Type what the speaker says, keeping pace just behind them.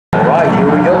All right, here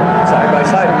we go. Side by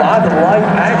side, Modlite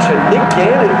action. Nick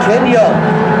Gannon, Ken Young.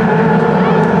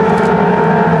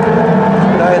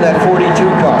 Keep an eye on that 42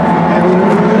 car.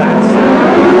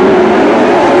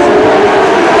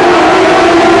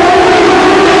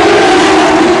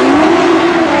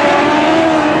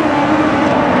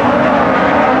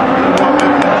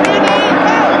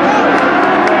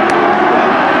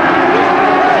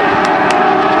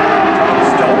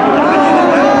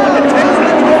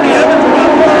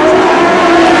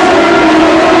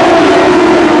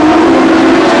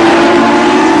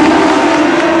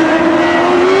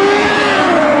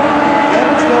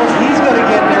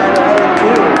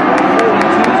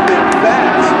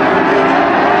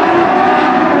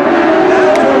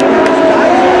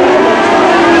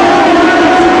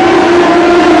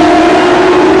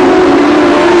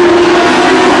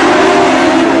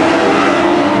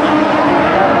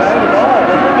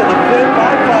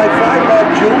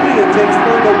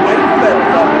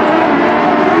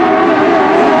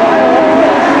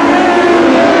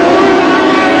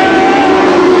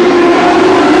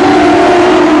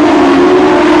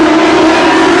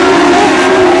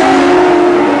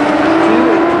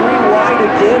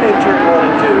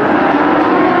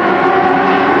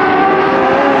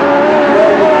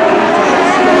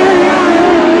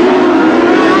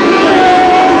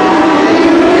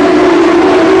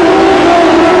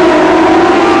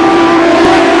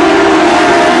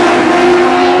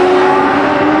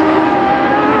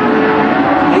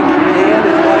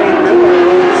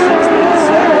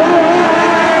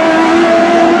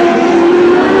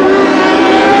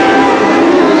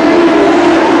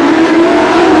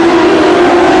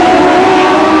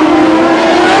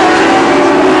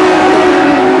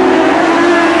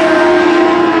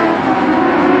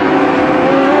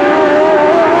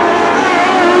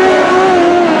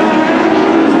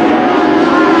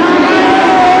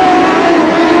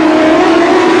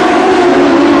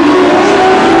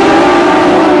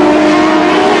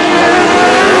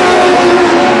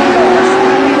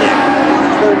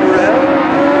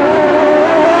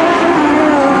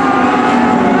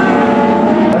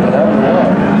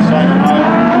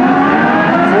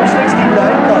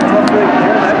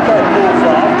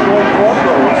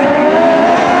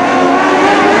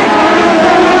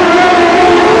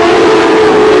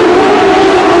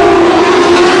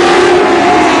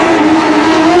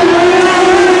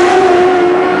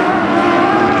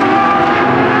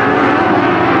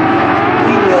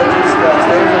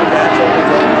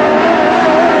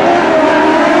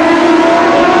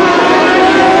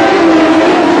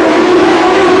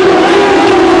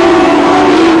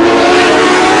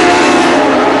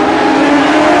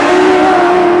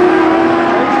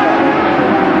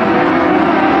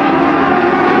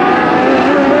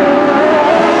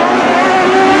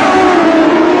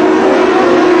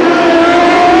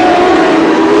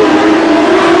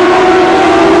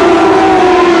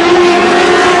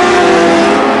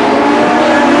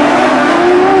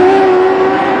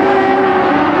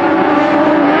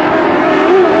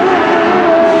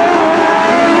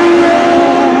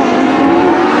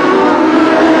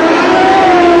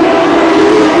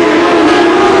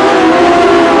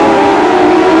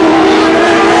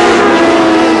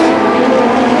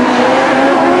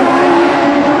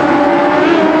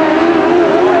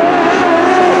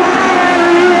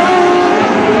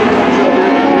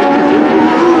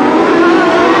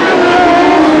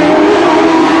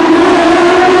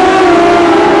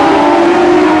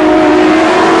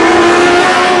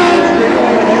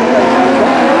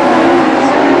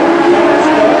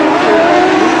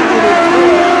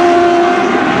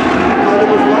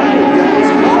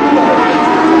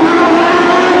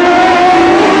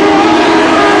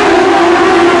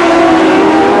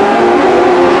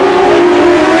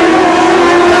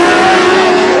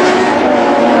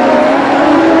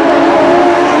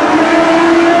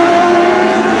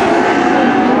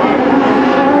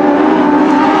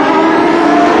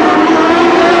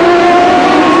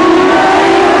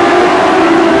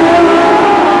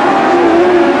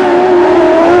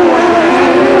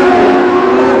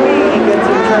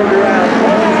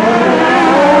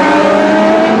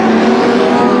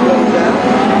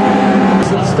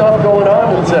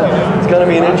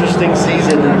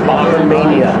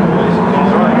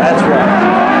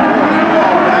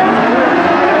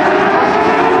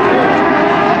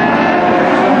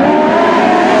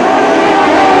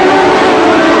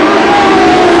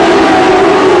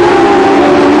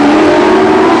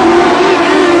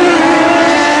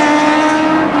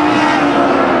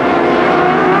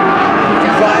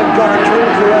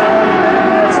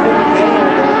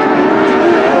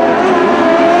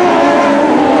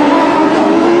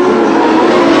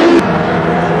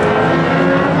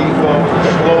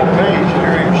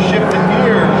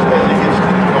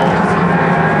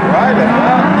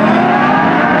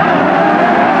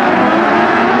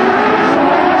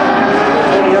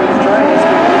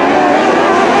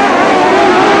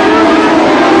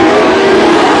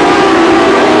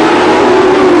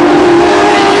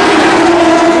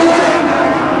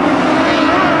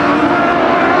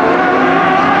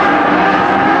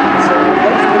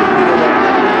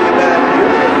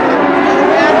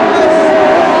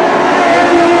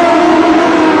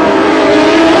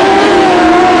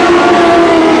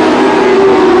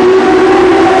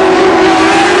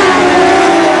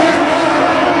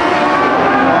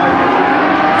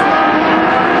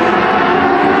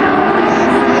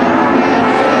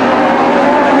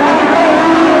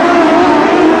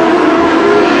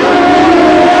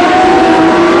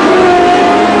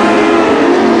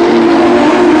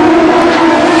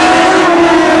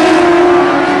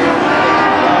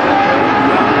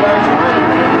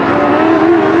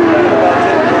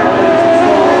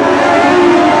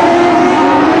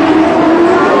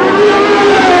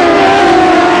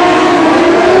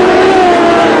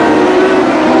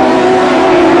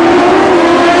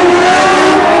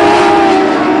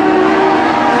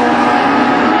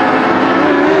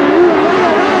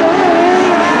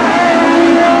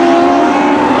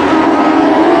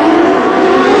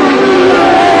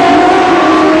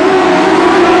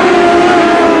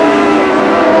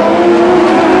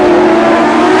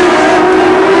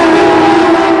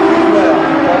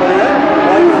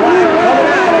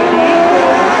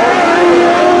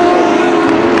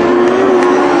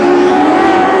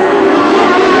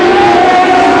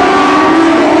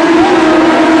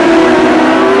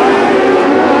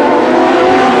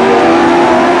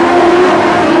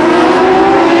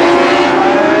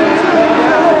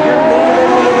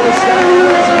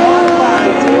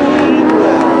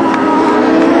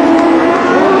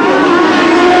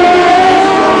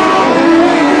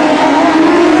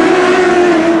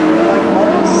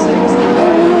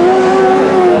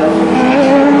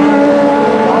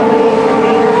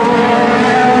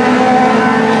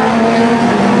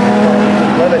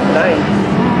 tonight.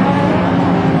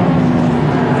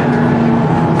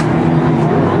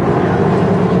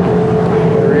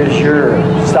 There is your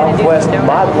Southwest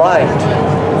Modlite.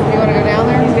 You want to go down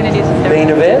there? He's going to do some main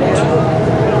event.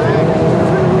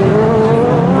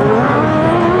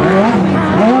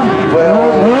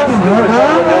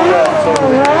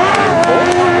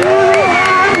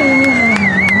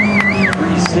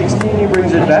 He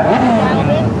brings it back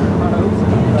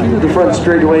to the front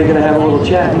straightaway. Going to have a little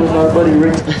chat with our buddy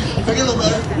Rick.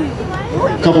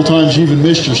 A couple times you even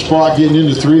missed your spot getting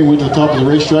into 3 and went to the top of the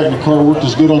racetrack, and the car worked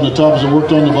as good on the top as it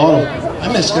worked on the bottom.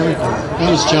 I missed every corner.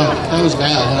 That was junk. That was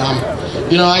bad.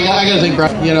 You know, I got to thank,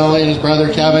 you know, and his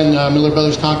brother Kevin, Miller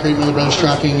Brothers Concrete, Miller Brothers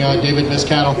Trucking, David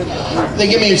Vizcattle. They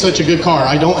give me such a good car.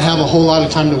 I don't have a whole lot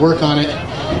of time to work on it.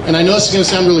 And I know this is going to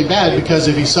sound really bad, because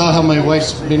if you saw how my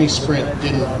wife's mini sprint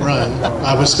didn't run,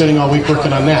 I was spending all week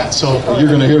working on that. So you're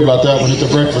going to hear about that one at the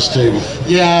breakfast table.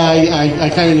 Yeah, I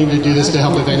kind of need to do this to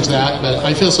help avenge that. But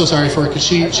I feel so sorry for her, because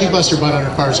she bust her butt on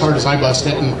her car as hard as I bust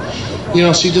it. And, you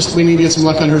know, we need to get some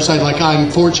luck on her side. Like I'm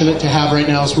fortunate to have right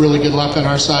now is really good luck on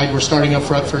our side. We're starting up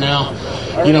front for now.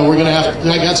 You know, we're going to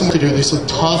I got something to do. This is a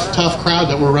tough crowd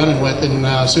that we're running with. And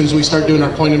as soon as we start doing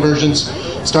our point inversions,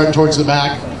 starting towards the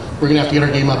back, we're going to have to get our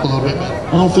game up a little bit better.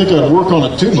 I don't think I'd work on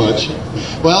it too much.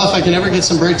 Well, if I can ever get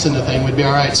some brakes in the thing, we'd be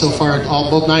all right. So far,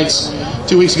 both nights,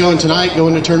 2 weeks ago and tonight,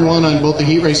 going to turn 1 on both the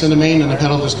heat race and the main, and the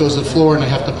pedal just goes to the floor, and I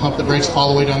have to pump the brakes all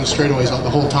the way down the straightaways the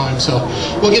whole time. So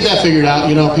we'll get that figured out.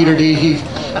 You know, Peter D, he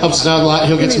helps us out a lot.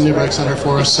 He'll get some new brakes on there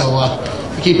for us. So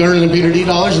we keep earning the Peter D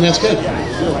dollars, and that's good.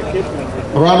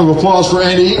 A round of applause for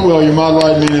Andy Eatwell, your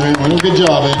Modlite main event winner. Good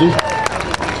job, Andy.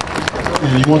 And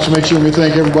he wants to make sure we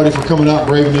thank everybody for coming out,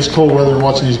 braving this cold weather, and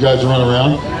watching these guys run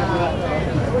around.